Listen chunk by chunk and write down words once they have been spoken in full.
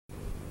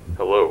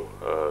Hello,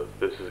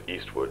 this is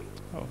Eastwood.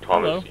 Oh,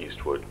 Thomas hello.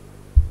 Eastwood.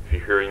 If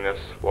you're hearing this,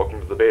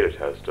 welcome to the beta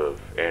test of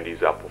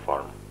Andy's Apple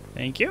Farm.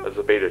 Thank you. As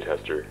a beta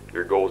tester,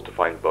 your goal is to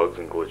find bugs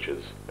and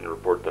glitches and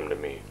report them to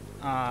me.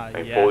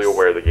 I'm Yes. fully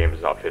aware the game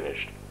is not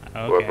finished. Okay.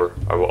 However,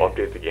 I will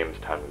update the game as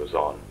time goes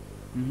on.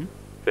 Mm-hmm.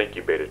 Thank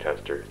you, beta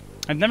tester.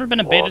 I've never been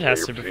a Well, beta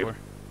tester before.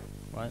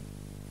 What?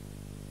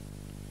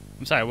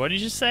 I'm sorry, what did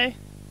you just say? You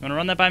want to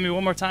run that by me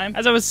one more time?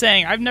 As I was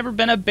saying, I've never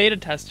been a beta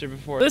tester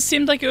before. This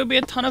seemed like it would be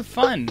a ton of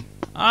fun.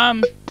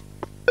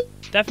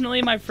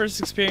 Definitely my first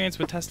experience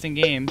with testing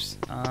games.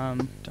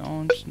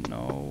 Don't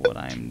know what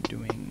I'm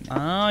doing.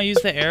 Oh, use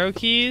the arrow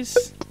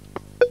keys?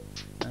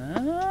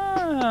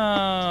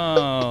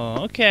 Oh,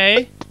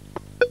 okay.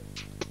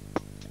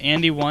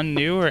 Andy 1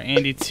 new or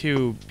Andy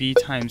 2 B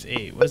times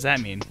 8? What does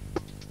that mean?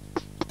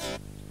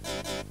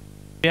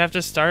 We have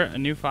to start a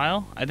new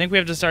file? I think we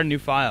have to start a new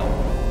file.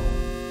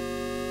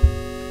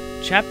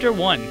 Chapter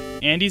 1,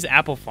 Andy's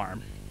Apple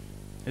Farm.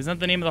 Isn't that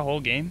the name of the whole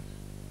game?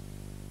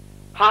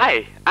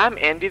 Hi, I'm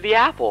Andy the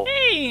Apple.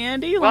 Hey,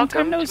 Andy, long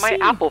time Welcome no to my see.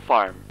 Apple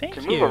Farm. Thank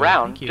to you, move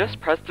around, thank you. just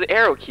press the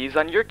arrow keys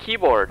on your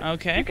keyboard.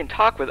 Okay. You can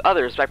talk with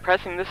others by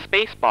pressing the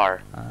space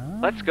bar.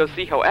 Let's go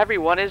see how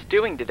everyone is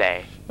doing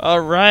today.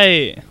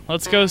 Alright,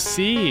 let's go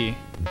see.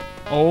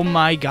 Oh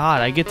my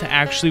god, I get to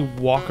actually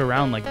walk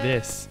around like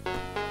this.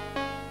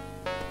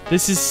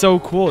 This is so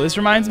cool. This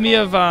reminds me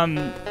of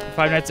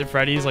Five Nights at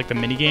Freddy's, like the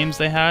mini games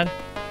they had.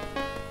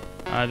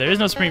 There is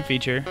no sprint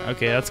feature.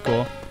 Okay, that's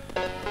cool.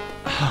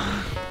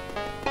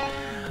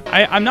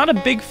 I'm not a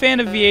big fan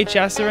of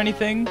VHS or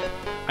anything.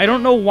 I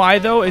don't know why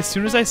though, as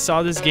soon as I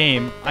saw this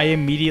game, I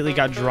immediately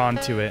got drawn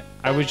to it.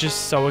 I was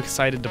just so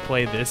excited to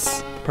play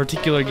this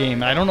particular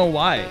game, and I don't know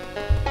why.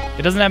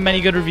 It doesn't have many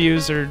good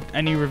reviews or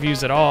any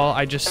reviews at all.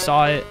 I just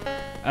saw it,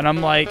 and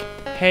I'm like,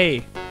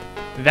 hey,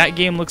 that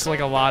game looks like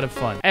a lot of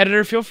fun.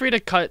 Editor, feel free to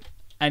cut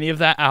any of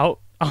that out.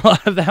 A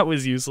lot of that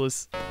was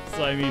useless.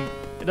 So, I mean,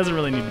 it doesn't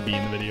really need to be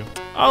in the video.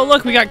 Oh,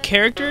 look, we got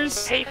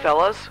characters. Hey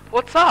fellas,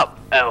 what's up?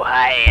 Oh,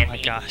 hi, Andy. Oh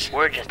my gosh.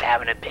 We're just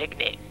having a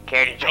picnic.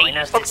 Care to join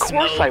us Of to course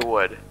smoke? I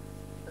would.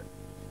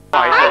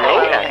 Hi, hello,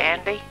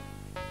 Andy.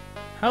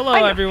 Hello,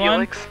 Hiya, everyone.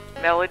 Felix,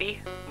 Melody,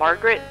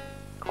 Margaret,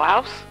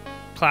 Klaus.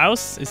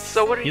 Klaus is.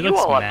 So what are he you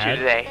looks all up mad. to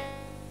today?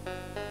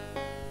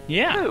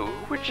 Yeah. Oh,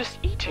 we're just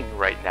eating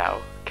right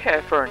now.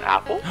 Care for an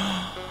apple?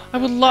 I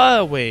would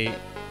love. Wait.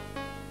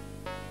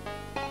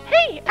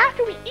 Hey,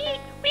 after we eat,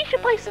 we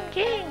should play some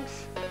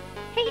games.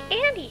 Hey,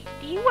 Andy,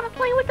 do you want to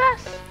play with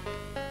us?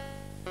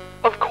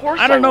 Of course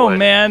I don't know, would.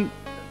 man.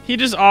 He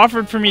just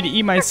offered for me to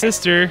eat my Perfect.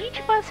 sister. Each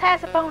of us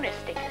has a bonus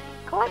sticker.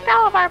 Collect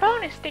all of our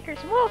bonus stickers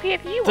and we'll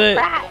give you The- a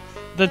prize.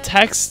 The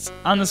text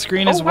on the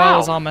screen Oh, as well wow.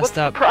 is all messed What's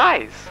up. the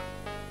prize?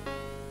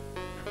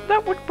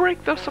 That would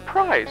break the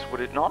surprise,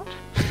 would it not?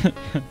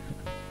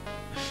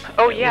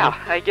 Oh yeah,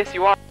 I guess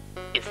you are.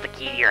 It's the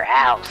key to your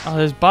house. Oh,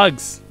 there's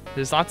bugs.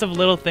 There's lots of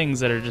little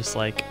things that are just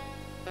like,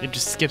 it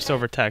just skips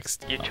over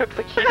text. You took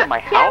the key to my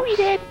house? Yeah, we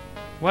did.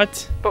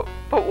 What? But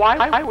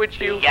why would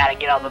you? You gotta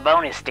get all the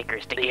bonus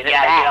stickers to get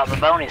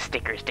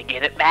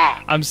it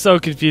back. I'm so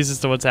confused as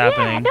to what's Yeah,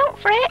 happening. don't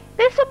fret.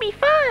 This will be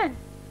fun.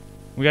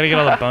 We gotta get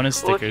all the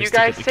bonus Well, stickers if you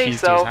guys to get the say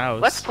keys to his so,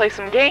 house. let's play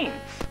some games.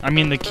 I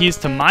mean, the keys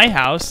to my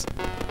house.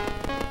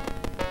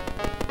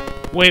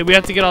 Wait, we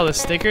have to get all the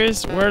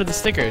stickers? Where are the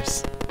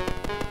stickers?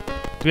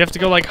 Do we have to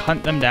go, like,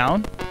 hunt them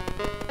down?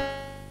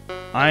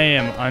 I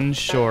am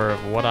unsure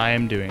of what I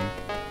am doing.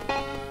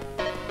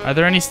 Are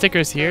there any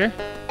stickers here?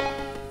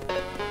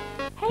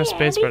 Hey, Press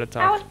space Andy, bar to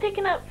talk. I was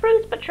picking up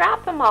fruits but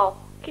dropped them all.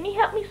 Can you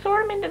help me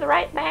sort them into the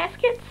right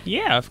baskets?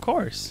 Yeah, of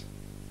course.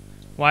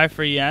 Y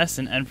for yes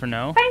and N for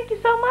no. Thank you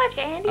so much,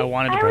 Andy. I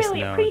wanted to press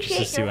really no just to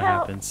appreciate see your what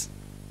help. happens.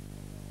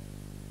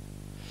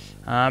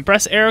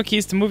 Press arrow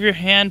keys to move your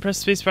hand.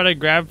 Press spacebar to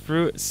grab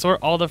fruit. Sort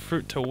all the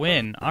fruit to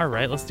win.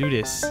 Alright, let's do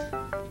this.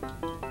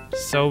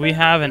 So we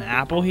have an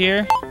apple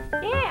here.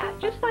 Yeah,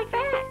 just like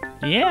that.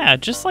 Yeah,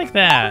 just like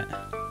that.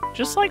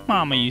 Just like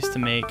Mama used to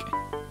make.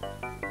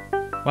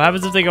 What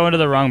happens if they go into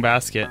the wrong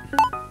basket?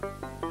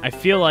 I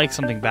feel like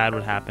something bad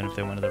would happen if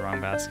they went into the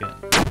wrong basket.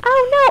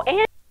 Oh no,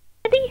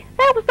 Andy,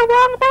 that was the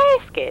wrong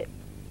basket.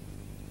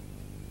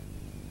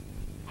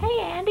 Hey,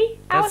 Andy,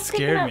 I That was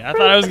picking scared up me. I fruit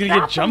thought I was but gonna get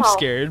dropped them jump all.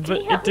 scared, Can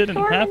but you help it didn't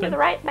me sort them into happen. the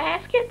right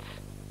baskets?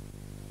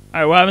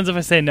 Alright, what happens if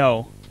I say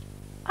no?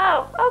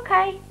 Oh,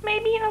 okay.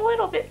 Maybe in a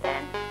little bit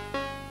then.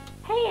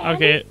 Hey, Andy,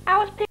 Okay. I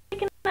was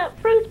picking up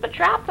fruits but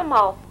dropped them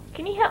all.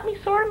 Can you help me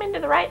sort them into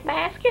the right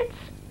baskets?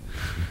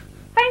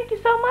 Thank you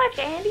so much,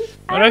 Andy.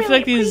 Why do I feel really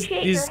like these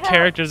appreciate your help.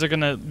 characters are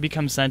gonna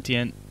become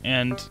sentient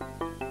and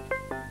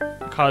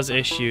cause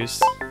issues?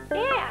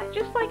 Yeah,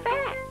 just like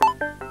that.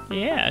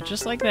 Yeah,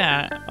 just like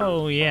that.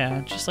 Oh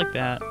yeah, just like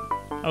that.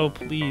 Oh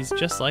please,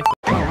 just like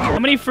that. How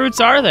many fruits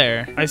are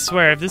there? I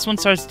swear, if this one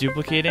starts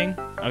duplicating...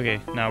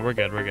 Okay, no, we're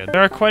good, we're good.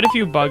 There are quite a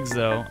few bugs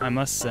though, I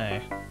must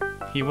say.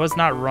 He was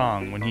not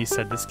wrong when he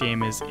said this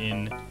game is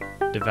in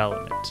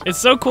development. It's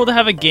so cool to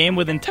have a game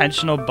with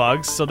intentional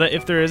bugs so that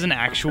if there is an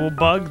actual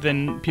bug,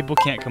 then people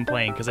can't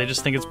complain because I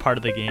just think it's part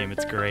of the game.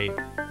 It's great.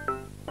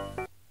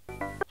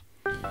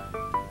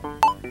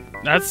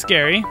 That's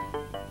scary.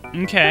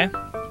 Okay.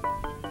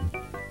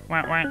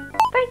 Wah, wah.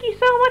 Thank you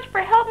so much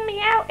for helping me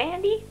out,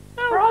 Andy.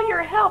 For all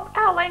your help,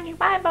 I'll lend you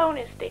my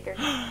bonus sticker.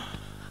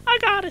 I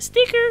got a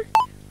sticker.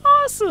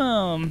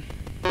 Awesome.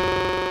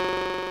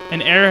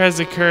 An error has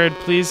occurred.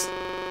 Please.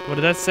 What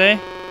did that say?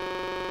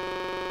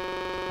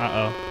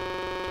 Uh-oh.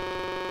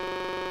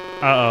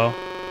 Uh-oh.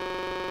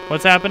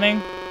 What's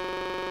happening?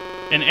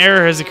 An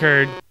error has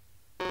occurred.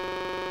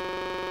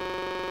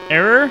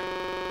 Error?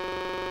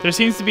 There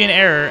seems to be an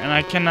error, and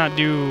I cannot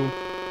do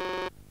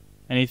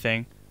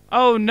anything.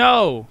 Oh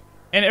no!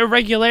 An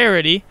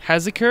irregularity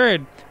has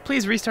occurred.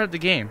 Please restart the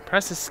game.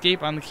 Press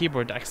escape on the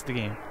keyboard to exit the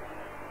game.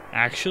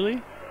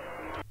 Actually?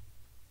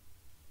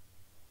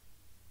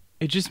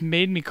 It just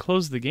made me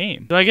close the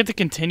game. Do I get to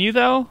continue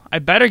though? I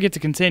better get to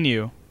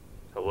continue.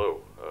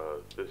 Hello,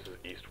 this is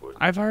Eastwood.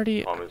 I've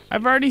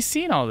already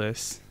seen all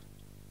this.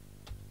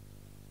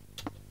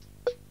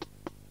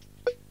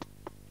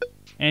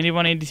 Andy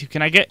 1, Andy 2.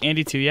 Can I get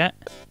Andy 2 yet?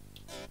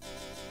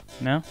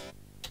 No?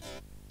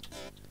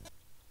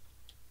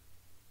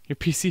 Your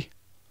PC.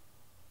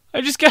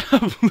 I just got a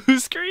blue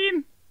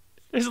screen.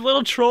 There's a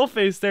little troll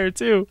face there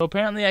too. So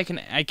apparently I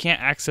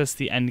can't access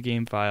the end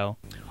game file.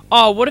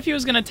 Oh, what if he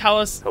was gonna tell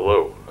us?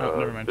 Hello,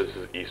 never mind. this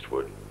is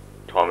Eastwood.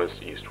 Thomas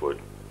Eastwood.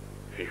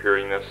 If you're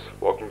hearing this,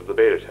 welcome to the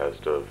beta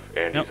test of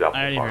Andy's Nope, Apple I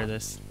already Farm. heard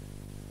this.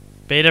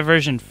 Beta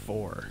version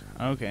 4.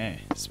 Okay.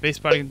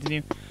 Spacebar to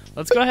continue.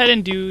 Let's go ahead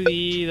and do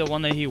the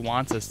one that he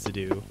wants us to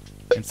do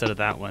instead of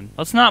that one.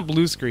 Let's not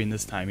blue screen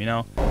this time, you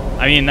know?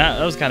 I mean,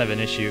 that was kind of an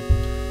issue.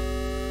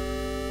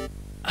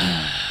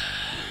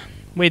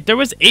 Wait, there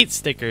was 8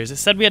 stickers. It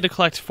said we had to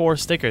collect 4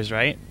 stickers,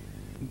 right?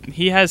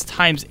 He has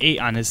times 8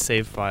 on his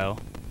save file.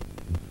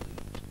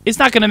 It's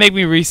not gonna make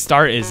me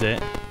restart, is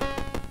it?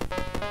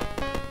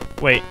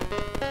 Wait.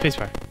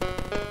 Spacebar.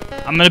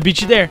 I'm gonna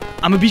beat you there.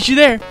 I'm gonna beat you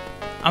there.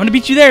 I'm gonna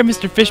beat you there,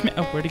 Mr. Fishman.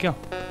 Oh, where'd he go?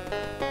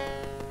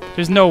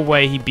 There's no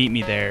way he beat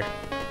me there.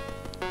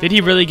 Did he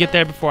really get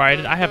there before I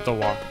did? I have to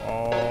walk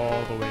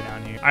all the way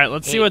down here. Alright,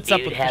 let's see what's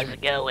up with how's Fishman.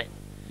 it going?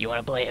 You want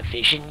to play a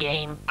fishing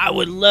game? I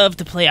would love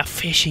to play a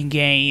fishing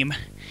game.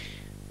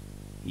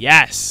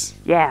 Yes.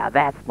 Yeah,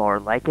 that's more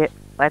like it.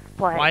 Let's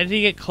play. Why did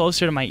he get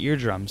closer to my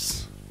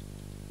eardrums?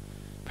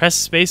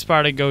 Press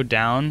spacebar to go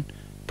down.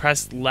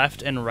 Press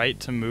left and right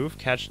to move.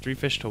 Catch 3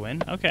 fish to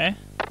win. Okay.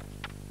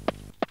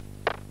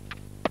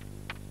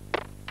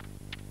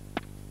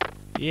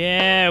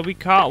 Yeah, we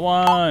caught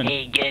one.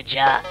 Hey, good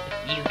job.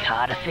 You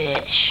caught a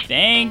fish.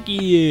 Thank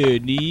you,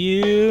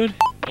 dude.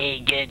 Hey,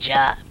 good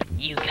job.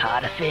 You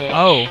caught a fish.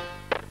 Oh.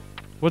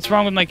 What's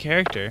wrong with my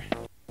character?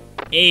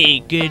 Hey,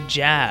 good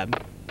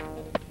job.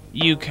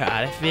 You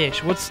caught a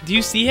fish. Do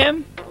you see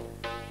him?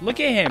 Look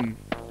at him.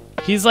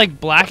 He's like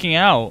blacking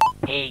out.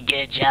 Hey,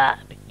 good job.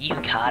 You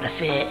caught a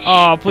fish.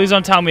 Oh, please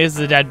don't tell me this is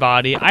a dead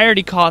body. I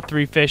already caught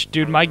 3 fish.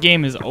 Dude, my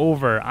game is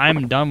over.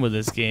 I'm done with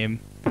this game.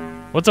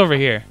 What's over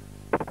here?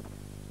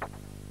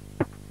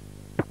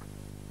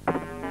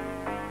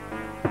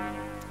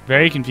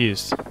 Very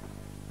confused.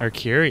 Or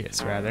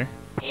curious, rather.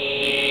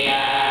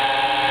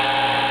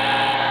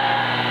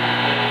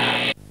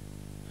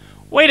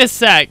 Wait a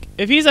sec.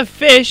 If he's a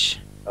fish...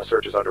 A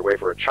search is underway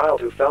for a child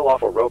who fell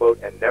off a rowboat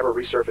and never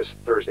resurfaced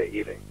Thursday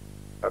evening.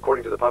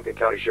 According to the Pumpkin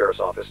County Sheriff's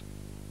Office,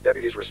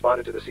 deputies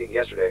responded to the scene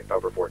yesterday,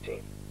 October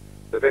 14th.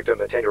 The victim,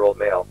 a 10-year-old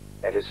male,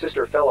 and his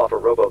sister fell off a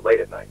rowboat late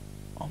at night.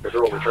 Oh The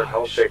girl my returned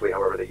home gosh. safely,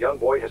 however, the young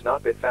boy has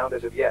not been found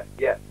as of yet.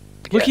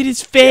 Look at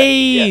his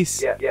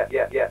face! Yeah.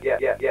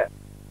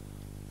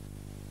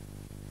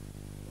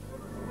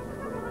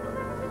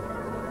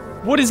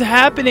 What is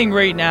happening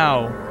right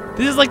now?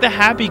 This is like the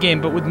Happy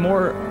Game, but with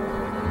more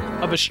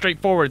of a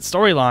straightforward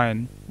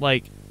storyline.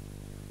 Like,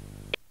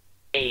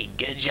 Hey,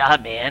 good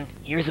job, man.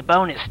 Here's a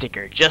bonus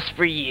sticker just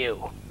for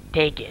you.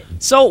 Take it.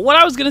 so what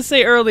I was gonna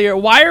say earlier,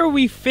 why are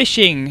we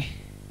fishing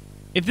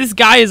if this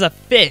guy is a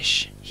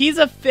fish? He's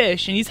a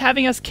fish, and he's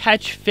having us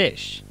catch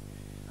fish.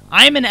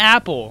 I'm an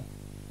apple,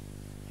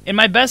 and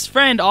my best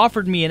friend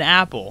offered me an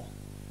apple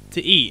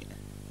to eat.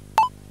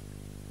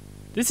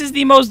 This is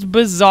the most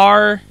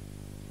bizarre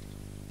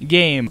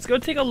game. Let's go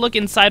take a look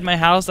inside my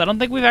house. I don't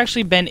think we've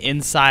actually been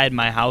inside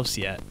my house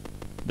yet.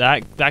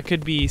 That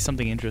could be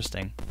something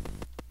interesting.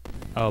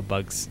 Oh,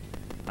 bugs.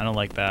 I don't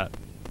like that.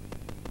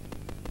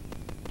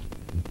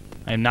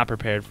 I am not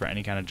prepared for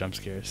any kind of jump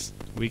scares.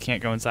 We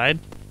can't go inside?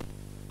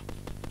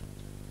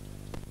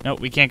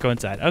 Nope, we can't go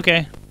inside.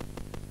 Okay.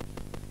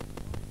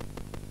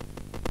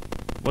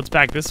 What's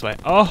back this way?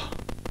 Oh!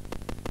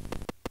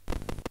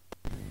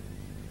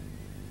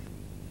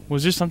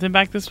 Was there something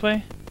back this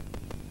way?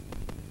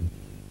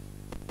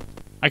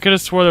 I could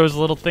have swore there was a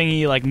little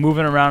thingy like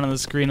moving around on the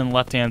screen on the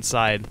left-hand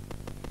side.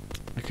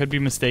 I could be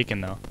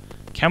mistaken though.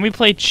 Can we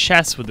play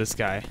chess with this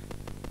guy?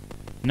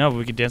 No, but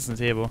we could dance on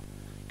the table.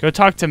 Go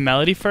talk to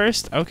Melody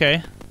first?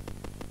 Okay.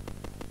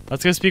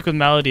 Let's go speak with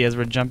Melody as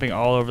we're jumping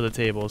all over the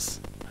tables.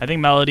 I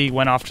think Melody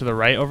went off to the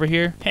right over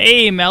here.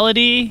 Hey,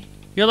 Melody!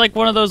 You're like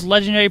one of those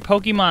legendary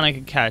Pokemon I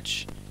could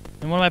catch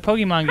in one of my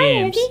Pokemon Hi,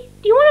 games. Andy.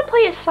 Do you want to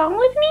play a song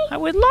with me? I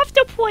would love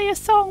to play a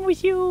song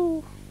with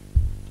you.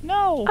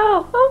 No.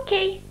 Oh,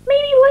 okay.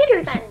 Maybe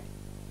later then.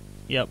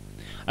 Yep.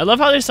 I love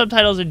how their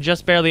subtitles are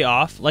just barely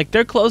off. Like,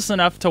 they're close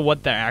enough to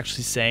what they're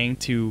actually saying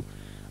to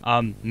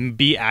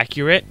be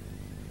accurate.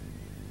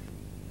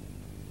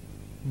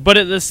 But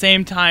at the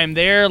same time,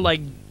 they're,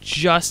 like,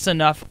 just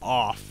enough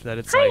off that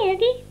it's Hi, like...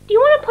 Andy. Do you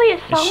want to play a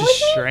song It's with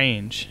just me?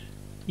 strange.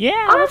 Yeah,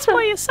 Awesome. let's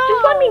play a song.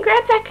 Just let me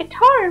grab that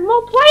guitar and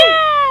we'll play.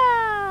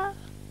 Yeah.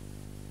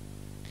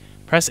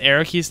 Press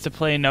arrow keys to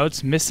play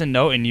notes. Miss a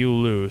note and you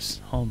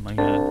lose. Oh my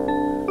god.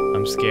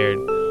 I'm scared.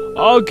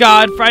 Oh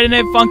god, Friday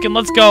Night Funkin',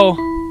 let's go.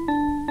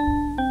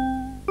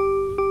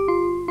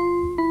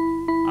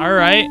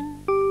 Alright.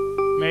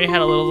 Mary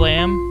Had a Little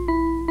Lamb.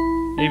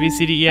 A, B,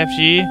 C, D, E, F,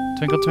 G.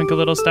 Twinkle, twinkle,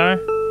 little star.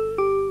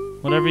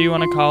 Whatever you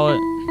want to call it.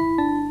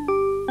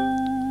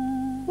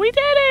 We did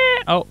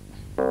it! Oh.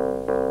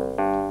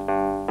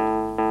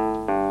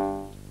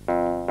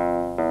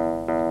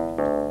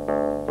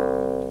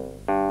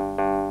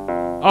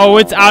 Oh,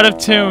 it's out of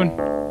tune.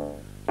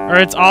 Or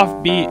it's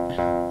off beat.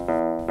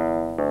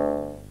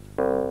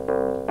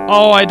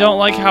 Oh, I don't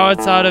like how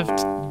it's out of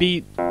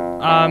beat.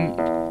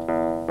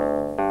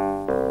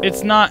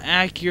 It's not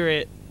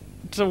accurate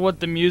to what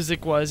the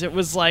music was. It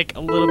was like a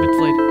little bit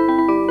delayed.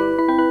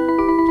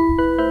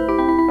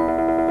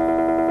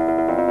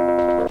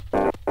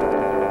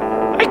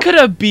 I could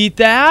have beat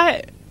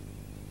that.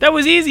 That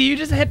was easy. You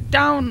just hit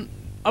down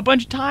a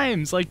bunch of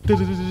times. Like,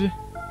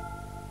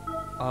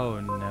 oh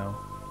no.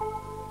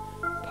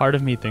 Part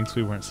of me thinks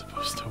we weren't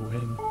supposed to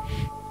win.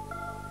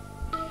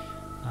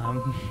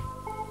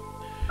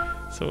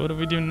 So what do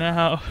we do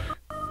now?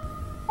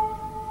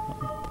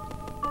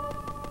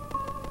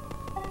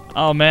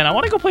 Oh man, I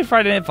want to go play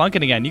Friday Night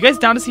Funkin' again. You guys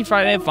down to see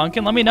Friday Night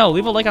Funkin'? Let me know.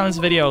 Leave a like on this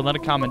video and let a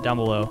comment down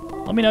below.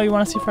 Let me know you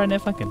want to see Friday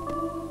Night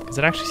Funkin', because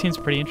it actually seems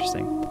pretty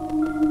interesting.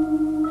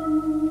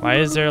 Why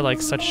is there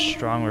like such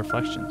strong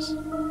reflections?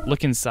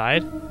 Look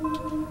inside?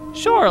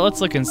 Sure,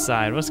 let's look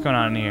inside. What's going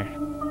on in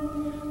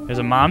here? There's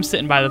a mom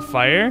sitting by the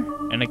fire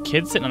and a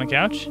kid sitting on the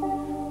couch.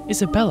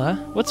 Isabella,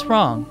 what's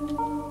wrong?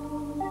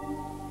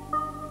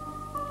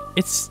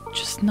 It's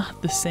just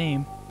not the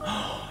same.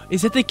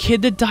 Is it the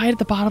kid that died at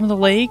the bottom of the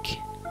lake?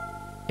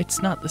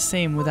 It's not the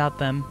same without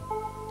them.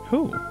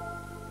 Who?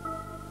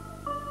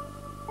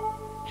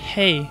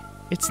 Hey,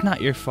 it's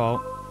not your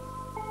fault.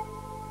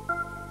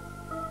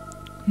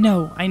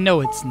 No, I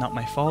know it's not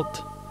my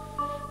fault.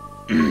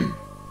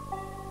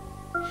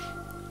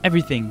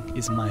 Everything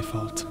is my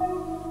fault.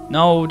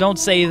 No, don't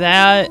say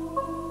that.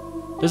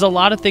 There's a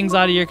lot of things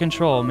out of your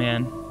control,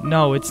 man.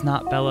 No, it's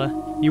not,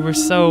 Bella. You were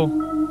so...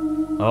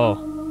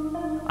 Oh.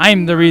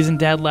 I'm the reason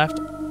Dad left.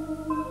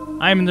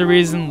 I'm the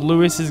reason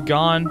Lewis is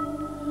gone.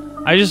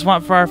 I just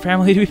want for our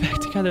family to be back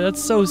together.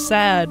 That's so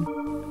sad.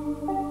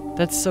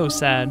 That's so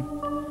sad.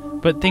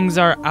 But things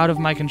are out of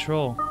my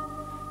control.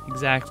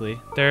 Exactly.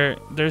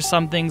 There's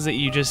some things that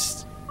you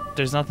just...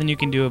 There's nothing you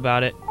can do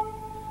about it.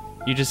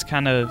 You just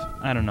kind of...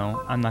 I don't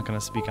know. I'm not going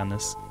to speak on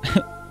this.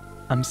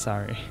 I'm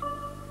sorry.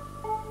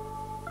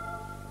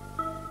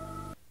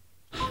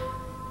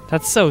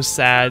 That's so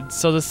sad.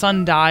 So the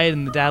son died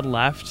and the dad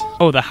left.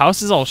 Oh, the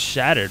house is all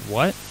shattered.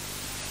 What?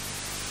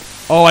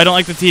 Oh, I don't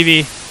like the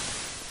TV.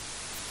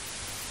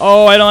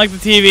 Oh, I don't like the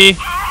TV.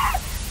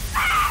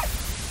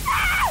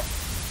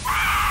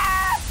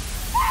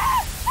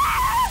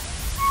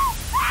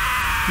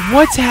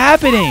 What's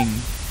happening?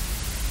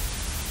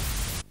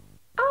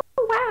 Oh,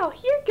 wow.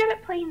 You're good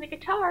at playing the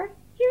guitar.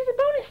 Here's a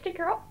bonus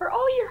sticker for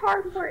all your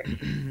hard work.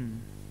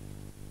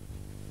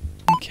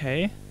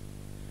 Okay.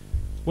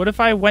 What if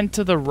I went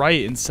to the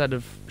right instead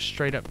of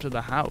straight up to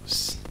the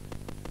house?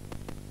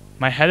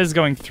 My head is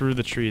going through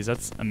the trees.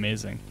 That's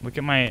amazing. Look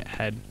at my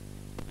head.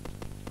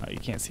 Oh, you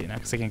can't see it now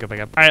because I can't go back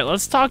up. Alright,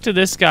 let's talk to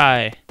this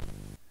guy.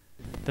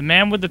 The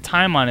man with the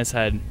time on his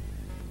head.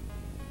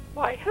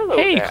 Why, hello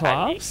Hey, there,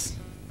 Klaus. Andy.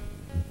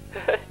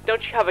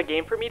 Don't you have a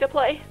game for me to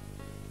play?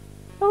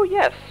 Oh,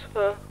 yes.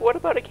 What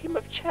about a game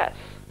of chess?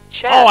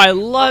 Chess? Oh, I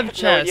love I have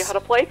chess. no idea how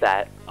to play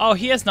that. Oh,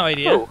 he has no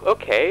idea. Oh,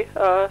 okay.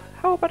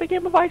 How about a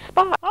game of I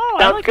Spy? Oh,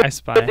 I Sounds like good, I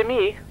Spy. Good to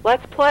me.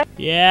 Let's play.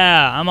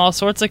 Yeah, I'm all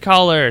sorts of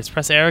colors.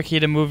 Press arrow key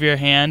to move your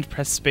hand.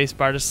 Press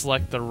spacebar to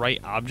select the right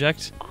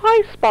object.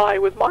 I spy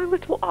with my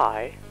little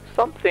eye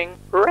something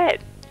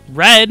red.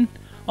 Red?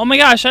 Oh my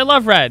gosh, I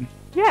love red.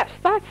 Yes,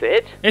 that's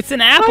it. It's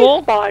an I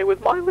apple. spy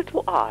with my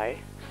little eye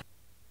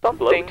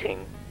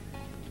something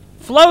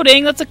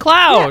Floating? That's a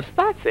cloud. Yes,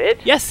 that's it.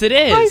 Yes, it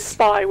I is.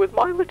 spy with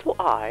my little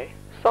eye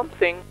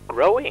something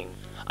growing.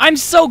 I'm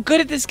so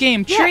good at this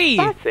game. Tree.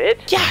 Yes, that's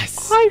it.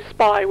 Yes. I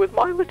spy with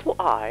my little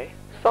eye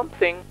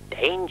something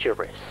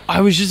dangerous.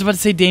 I was just about to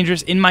say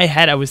dangerous. In my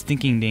head, I was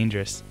thinking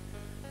dangerous.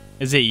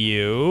 Is it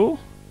you?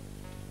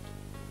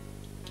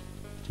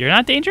 You're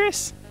not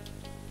dangerous?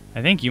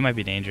 I think you might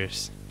be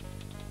dangerous.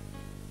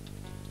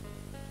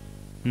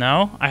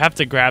 No? I have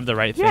to grab the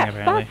right thing, Yes,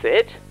 apparently. that's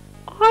it.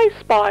 I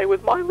spy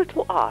with my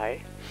little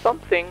eye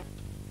something.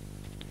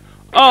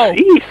 Oh!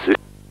 Jeez.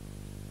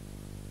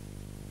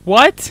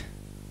 What?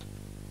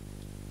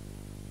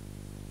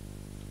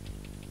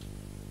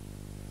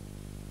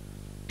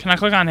 Can I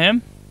click on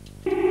him?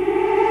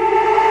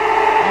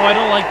 Oh, I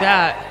don't like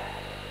that.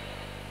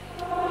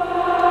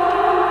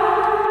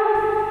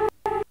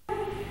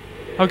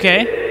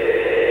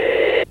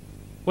 Okay.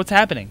 What's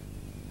happening?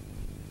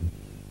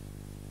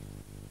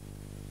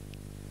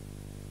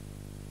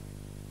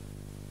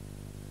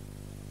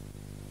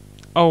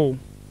 Oh,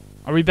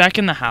 are we back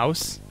in the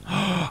house?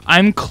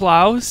 I'm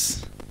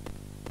Klaus?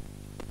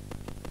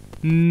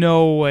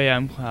 No way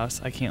I'm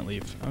Klaus. I can't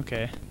leave.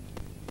 Okay.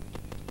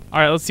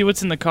 Alright, let's see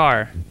what's in the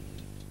car.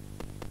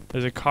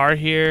 There's a car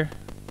here.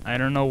 I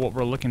don't know what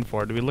we're looking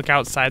for. Do we look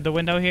outside the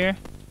window here?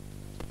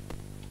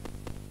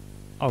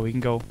 Oh, we can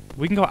go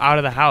out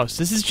of the house.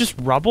 This is just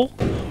rubble?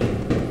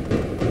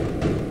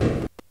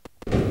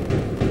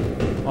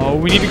 Oh,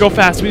 we need to go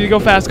fast. We need to go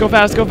fast. Go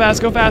fast. Go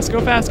fast. Go fast.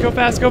 Go fast. Go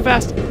fast. Go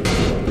fast.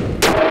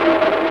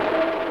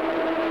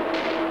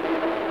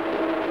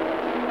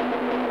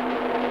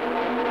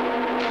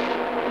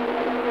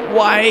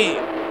 Why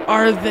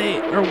are they,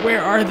 or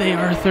where are they,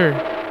 Arthur?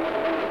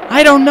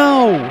 I don't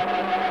know.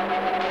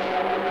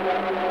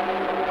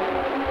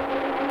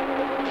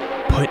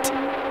 Put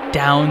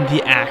down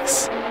the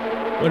axe.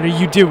 What are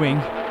you doing?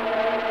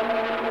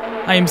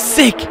 I am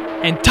sick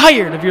and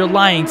tired of your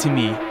lying to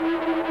me.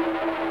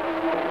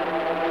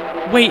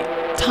 Wait,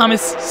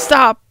 Thomas,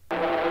 stop.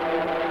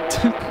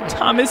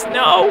 Thomas,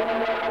 no.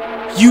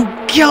 You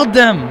killed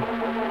them.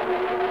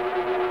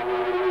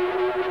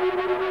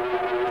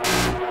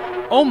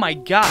 Oh my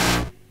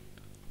god.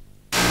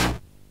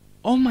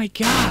 Oh my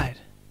god.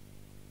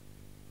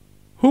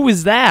 Who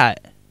is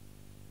that?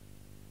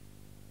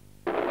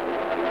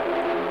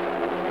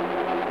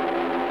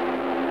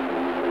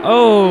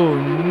 Oh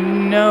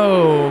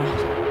no.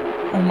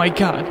 Oh my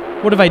god.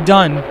 What have I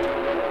done?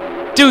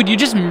 Dude, you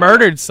just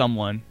murdered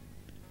someone.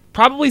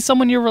 Probably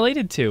someone you're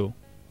related to.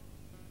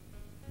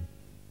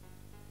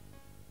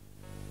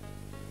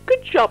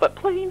 Good job at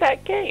playing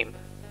that game.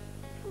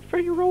 For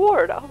your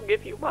reward, I'll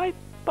give you my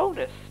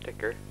bonus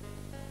sticker.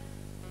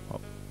 Oh.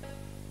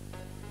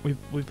 We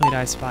played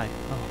I Spy.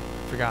 Oh,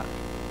 I forgot.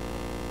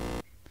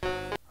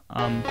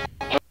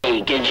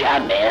 Hey, good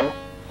job, man.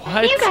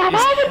 What You got is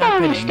all the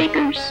bonus happening?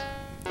 stickers.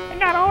 I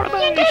got all of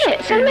You did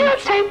it, so now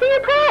it's time for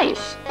your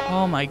prize.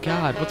 Oh my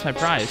god, what's my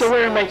prize? So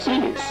where are my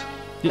keys?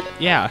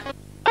 Yeah.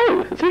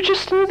 Oh, they're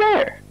just in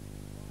there.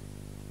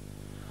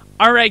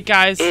 Alright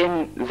guys,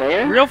 In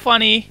there? real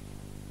funny.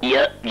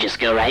 Yep, just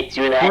go right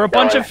through that We're a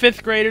bunch door. of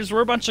 5th graders,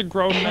 we're a bunch of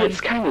grown men. It's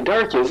kind of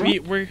dark, isn't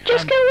it? We're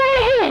Just go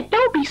right ahead.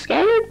 Don't be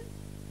scared.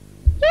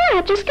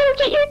 Yeah, just go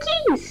get your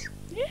keys.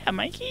 yeah,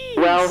 my keys.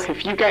 Well,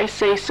 if you guys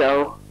say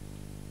so.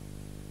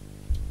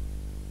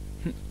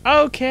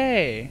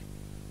 Okay.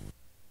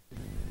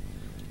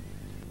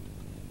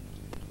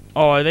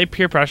 Oh, are they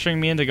peer pressuring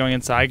me into going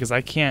inside? Because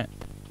I can't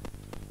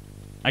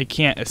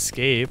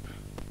escape.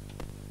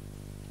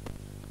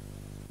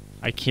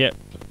 I can't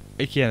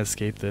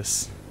escape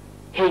this.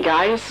 Hey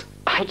guys,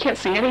 I can't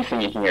see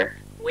anything in here.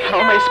 How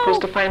am I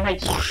supposed to find my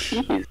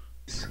keys?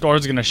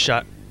 Door's gonna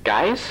shut.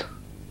 Guys?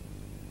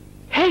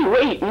 Hey,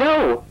 wait,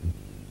 no!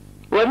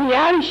 Let me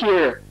out of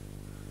here!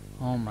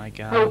 Oh my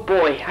god. Oh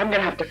boy, I'm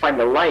gonna have to find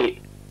the light.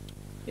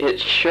 It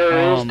sure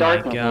Oh is my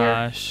dark in here.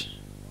 gosh.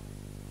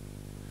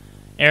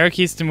 Eric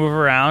needs to move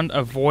around,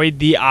 avoid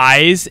the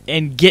eyes,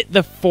 and get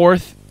the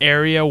 4th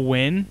area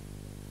win?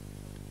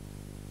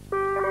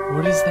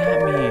 What does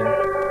that mean?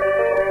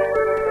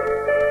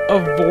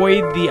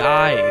 Avoid the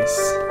eyes.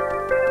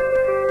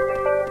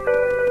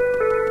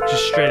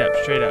 Just straight up,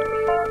 straight up.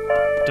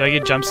 Do I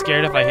get jump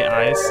scared if I hit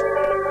eyes?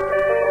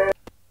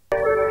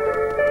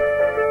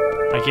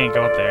 I can't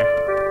go up there.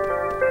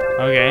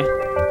 Okay.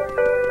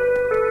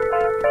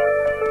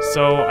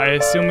 So I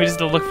assume we just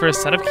have to look for a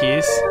set of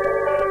keys.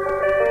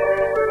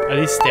 Are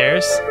these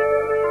stairs?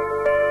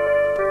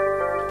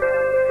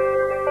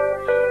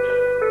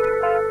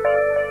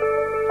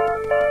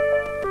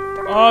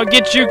 Oh,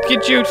 get juked,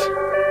 get juked!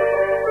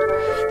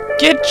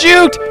 Get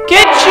juked!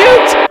 Get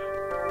juked!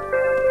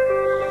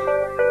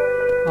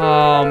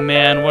 Oh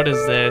man, what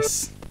is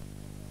this?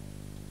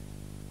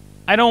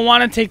 I don't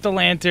want to take the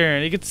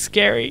lantern. It gets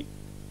scary.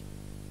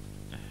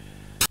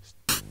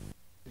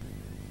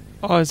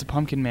 Oh, it's a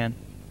pumpkin man.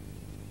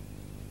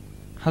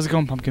 How's it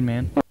going, pumpkin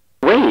man?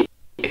 Wait.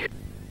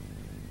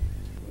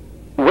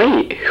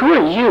 Wait, who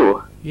are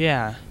you?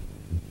 Yeah.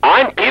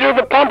 I'm Peter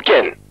the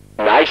Pumpkin.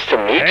 Nice to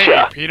meet Hey,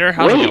 ya. Peter,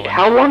 how's it Wait, going?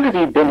 how long have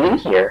you been in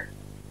here?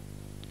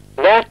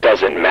 That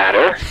doesn't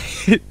matter.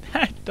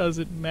 That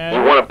doesn't You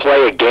matter. want to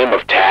play a game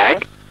of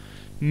tag?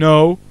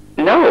 No.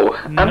 No,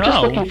 I'm just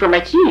No. looking for my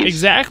keys.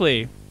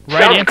 Exactly.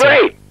 Right Sounds answer.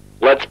 great.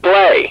 Let's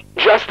play.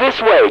 Just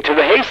this way to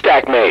the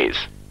haystack maze.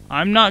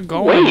 I'm not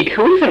going. Wait,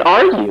 who even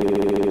are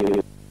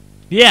you?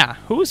 Yeah,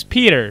 who's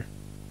Peter?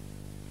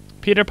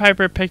 Peter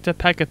Piper picked a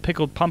peck of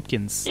pickled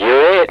pumpkins.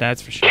 You're it.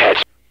 That's for sure.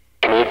 Catch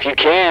me if you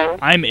can.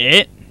 I'm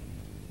it.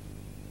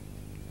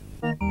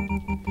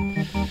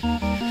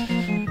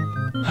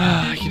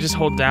 You just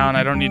hold down.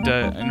 I don't need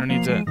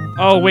to.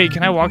 Oh wait,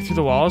 can I walk through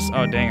the walls?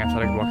 Oh dang, I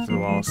thought I could walk through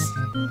the walls.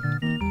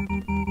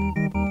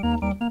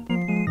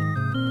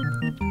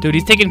 Dude,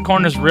 he's taking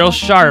corners real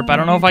sharp. I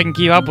don't know if I can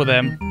keep up with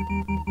him.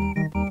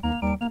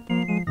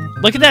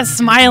 Look at that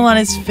smile on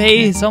his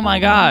face. Oh my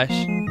gosh.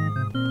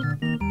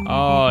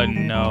 Oh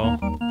no.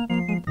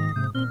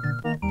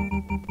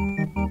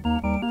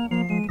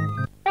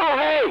 Oh,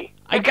 hey!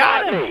 I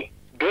got him. Me.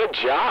 Good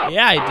job.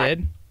 Yeah, I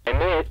did.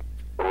 Admit,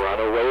 run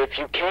away if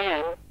you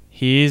can.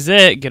 He's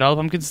it. Get all the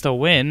pumpkins to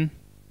win.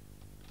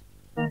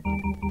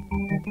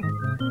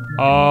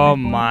 Oh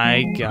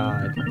my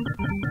god.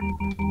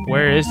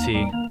 Where is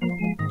he?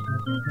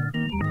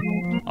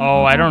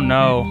 Oh, I don't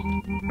know.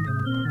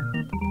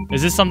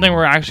 Is this something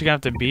we're actually gonna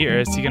have to beat, or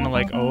is he gonna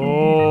like,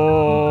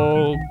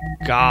 oh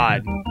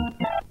god.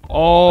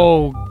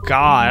 Oh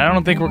god, I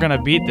don't think we're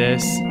gonna beat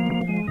this.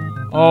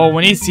 Oh,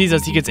 when he sees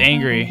us, he gets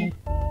angry.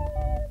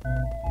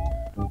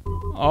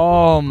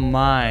 Oh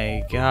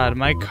my god,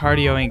 my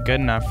cardio ain't good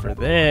enough for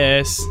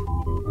this.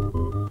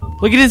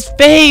 Look at his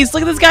face!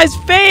 Look at this guy's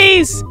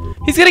face!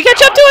 He's gonna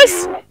catch up to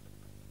us!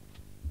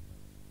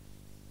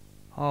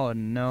 Oh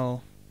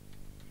no.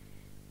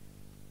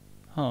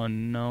 Oh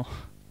no.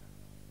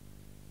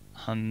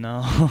 Oh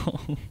no.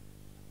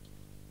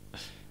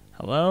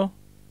 Hello?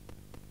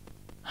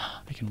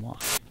 I can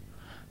walk.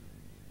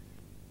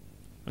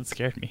 That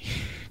scared me.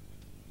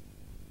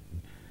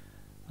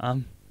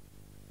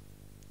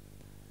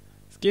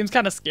 This game's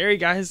kind of scary,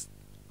 guys.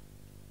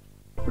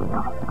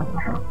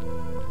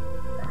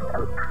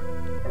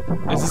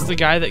 Is this the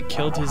guy that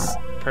killed his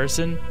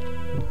person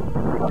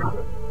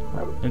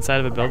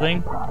inside of a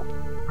building?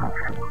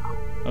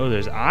 Oh,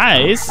 there's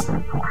eyes.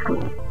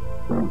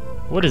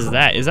 What is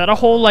that? Is that a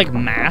whole, like,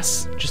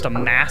 mass? Just a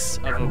mass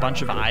of a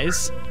bunch of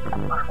eyes?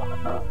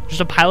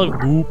 Just a pile of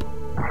goop.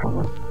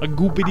 A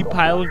goopity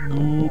pile of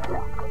goop.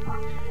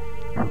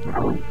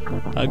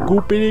 A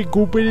goopity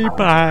goopity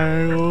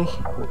pile.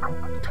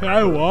 Can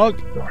I walk?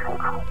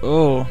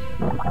 Oh.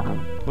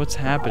 What's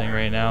happening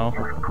right now?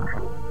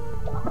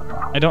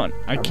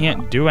 I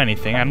can't do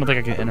anything. I don't think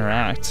I can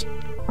interact.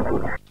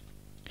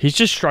 He's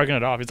just shrugging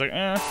it off. He's like,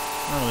 I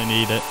don't really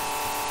need it.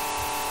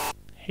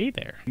 Hey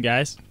there,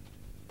 guys.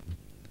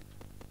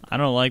 I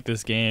don't like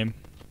this game.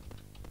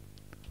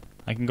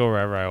 I can go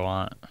wherever I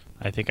want.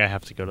 I think I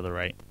have to go to the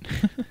right.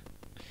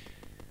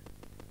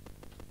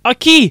 A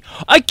key!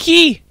 A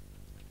key!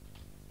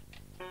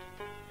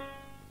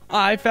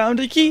 I found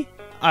a key!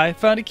 I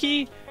found a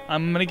key!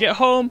 I'm gonna get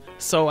home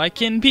so I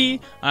can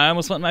pee. I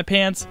almost wet my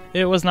pants.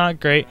 It was not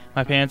great.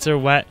 My pants are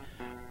wet.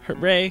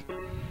 Hooray.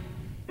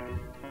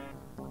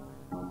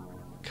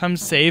 Come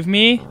save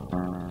me.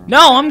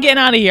 No, I'm getting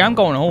out of here. I'm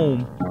going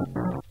home.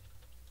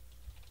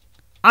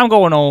 I'm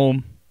going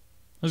home.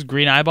 Those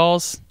green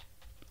eyeballs.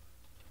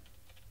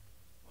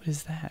 What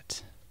is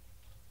that?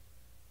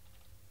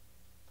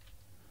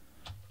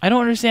 I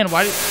don't understand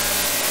why.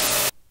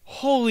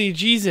 Holy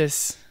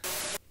Jesus.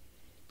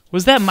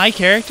 Was that my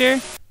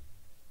character?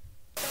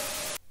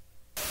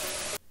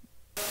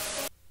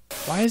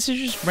 Why is there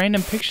just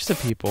random pictures of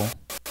people?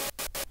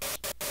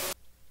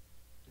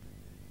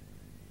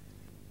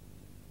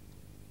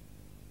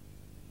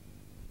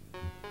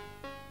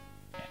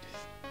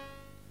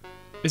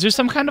 Is there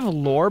some kind of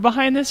lore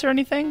behind this or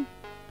anything?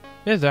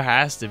 Yeah, there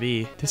has to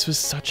be. This was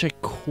such a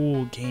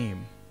cool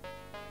game.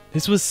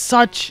 This was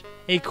such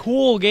a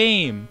cool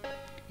game.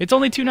 It's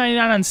only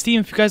 $2.99 on Steam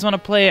if you guys want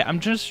to play it. I'm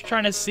just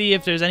trying to see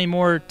if there's any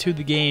more to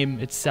the game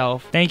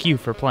itself. Thank you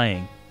for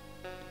playing.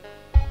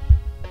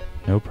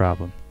 No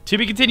problem. To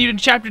be continued in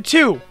Chapter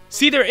 2.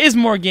 See, there is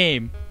more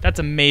game. That's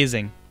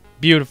amazing.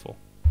 Beautiful.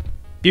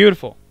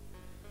 Beautiful.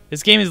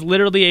 This game is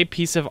literally a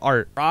piece of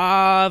art.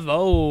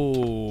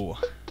 Bravo.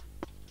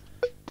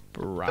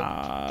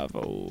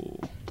 Bravo.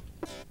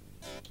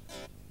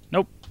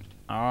 Nope.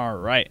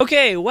 Alright.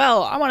 Okay,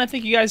 well, I want to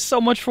thank you guys so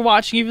much for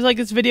watching. If you like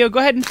this video, go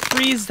ahead and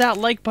freeze that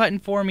like button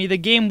for me. The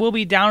game will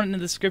be down in the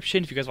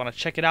description if you guys want to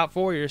check it out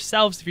for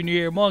yourselves. If you're new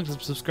here, more,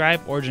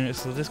 subscribe or join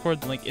us on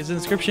Discord. The link is in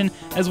the description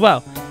as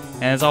well.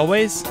 And as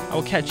always, I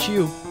will catch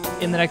you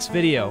in the next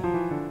video.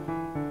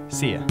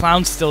 See ya.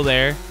 Clown's still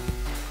there.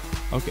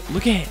 Okay,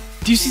 look at it.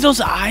 Do you see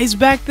those eyes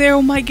back there?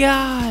 Oh my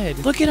god.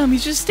 Look at him.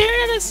 He's just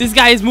staring at us. This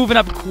guy is moving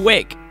up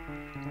quick.